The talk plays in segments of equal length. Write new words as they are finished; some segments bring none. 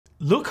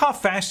Look how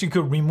fast you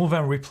could remove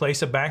and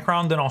replace a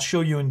background, then I'll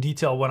show you in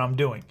detail what I'm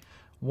doing.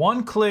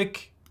 1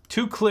 click,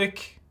 2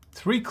 click,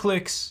 3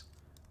 clicks.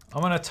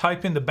 I'm gonna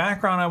type in the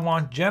background I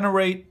want,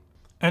 generate.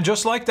 And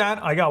just like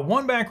that, I got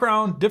one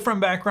background,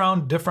 different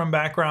background, different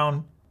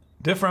background,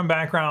 different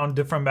background,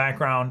 different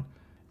background,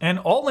 and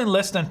all in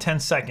less than 10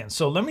 seconds.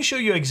 So let me show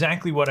you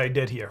exactly what I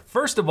did here.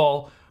 First of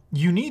all,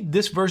 you need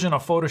this version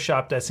of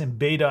Photoshop that's in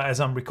beta as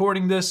I'm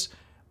recording this.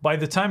 By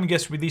the time it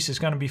gets released, it's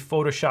gonna be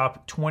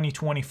Photoshop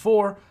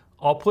 2024.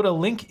 I'll put a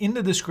link in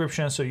the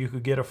description so you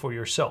could get it for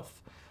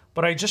yourself.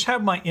 But I just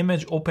have my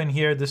image open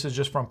here. This is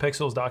just from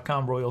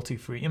pixels.com,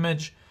 royalty-free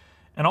image.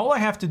 And all I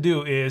have to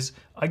do is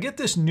I get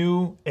this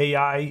new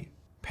AI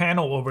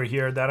panel over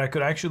here that I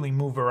could actually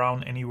move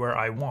around anywhere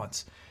I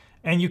want.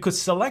 And you could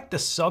select the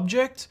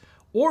subject,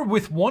 or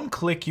with one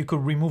click, you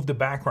could remove the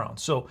background.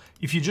 So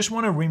if you just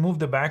want to remove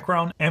the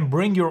background and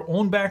bring your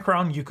own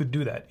background, you could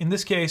do that. In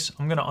this case,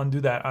 I'm going to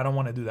undo that. I don't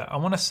want to do that. I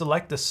want to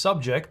select the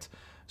subject.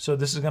 So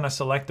this is going to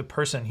select the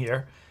person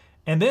here.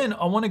 And then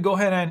I want to go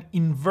ahead and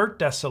invert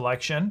that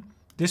selection.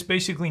 This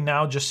basically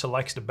now just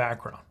selects the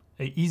background.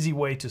 An easy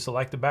way to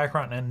select the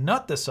background and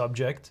not the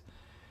subject.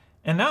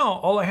 And now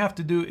all I have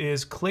to do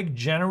is click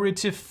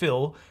Generative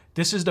Fill.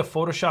 This is the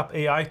Photoshop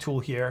AI tool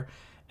here.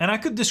 And I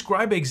could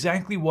describe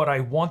exactly what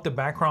I want the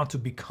background to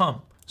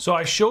become. So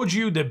I showed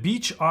you the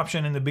beach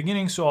option in the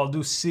beginning, so I'll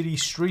do city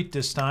street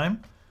this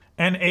time.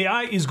 And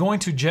AI is going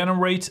to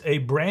generate a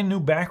brand new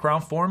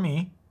background for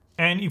me.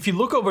 And if you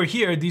look over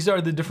here, these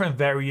are the different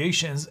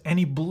variations, and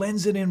he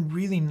blends it in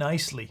really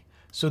nicely.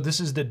 So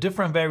this is the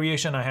different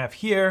variation I have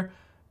here.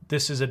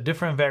 This is a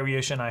different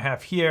variation I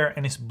have here,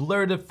 and it's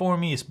blurred it for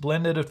me, it's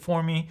blended it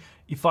for me.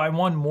 If I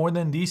want more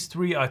than these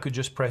three, I could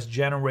just press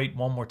generate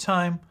one more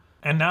time.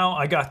 And now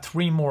I got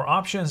 3 more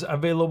options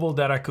available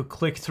that I could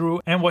click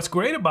through. And what's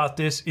great about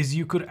this is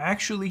you could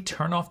actually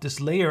turn off this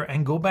layer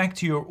and go back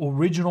to your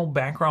original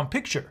background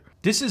picture.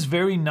 This is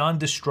very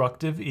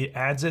non-destructive. It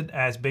adds it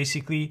as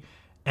basically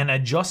an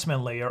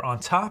adjustment layer on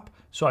top,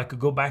 so I could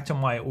go back to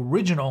my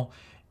original.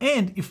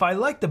 And if I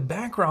like the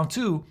background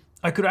too,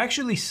 I could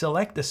actually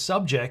select the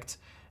subject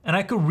and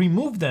I could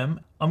remove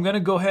them. I'm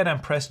gonna go ahead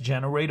and press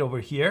generate over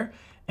here,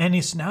 and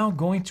it's now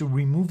going to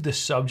remove the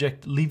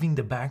subject, leaving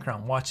the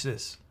background. Watch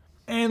this.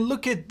 And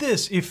look at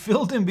this, it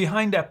filled in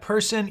behind that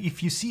person.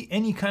 If you see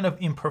any kind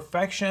of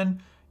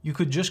imperfection, you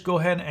could just go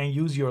ahead and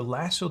use your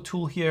lasso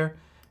tool here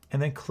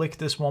and then click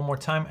this one more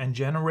time and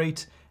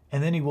generate,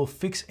 and then it will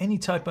fix any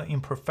type of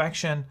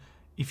imperfection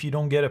if you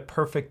don't get it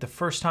perfect the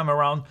first time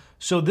around.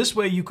 So this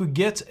way you could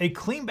get a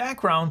clean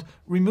background,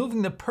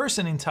 removing the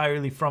person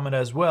entirely from it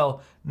as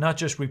well, not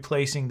just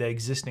replacing the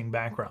existing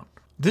background.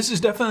 This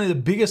is definitely the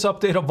biggest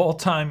update of all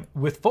time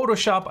with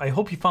Photoshop. I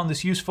hope you found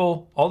this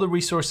useful. All the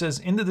resources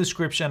in the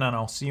description, and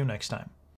I'll see you next time.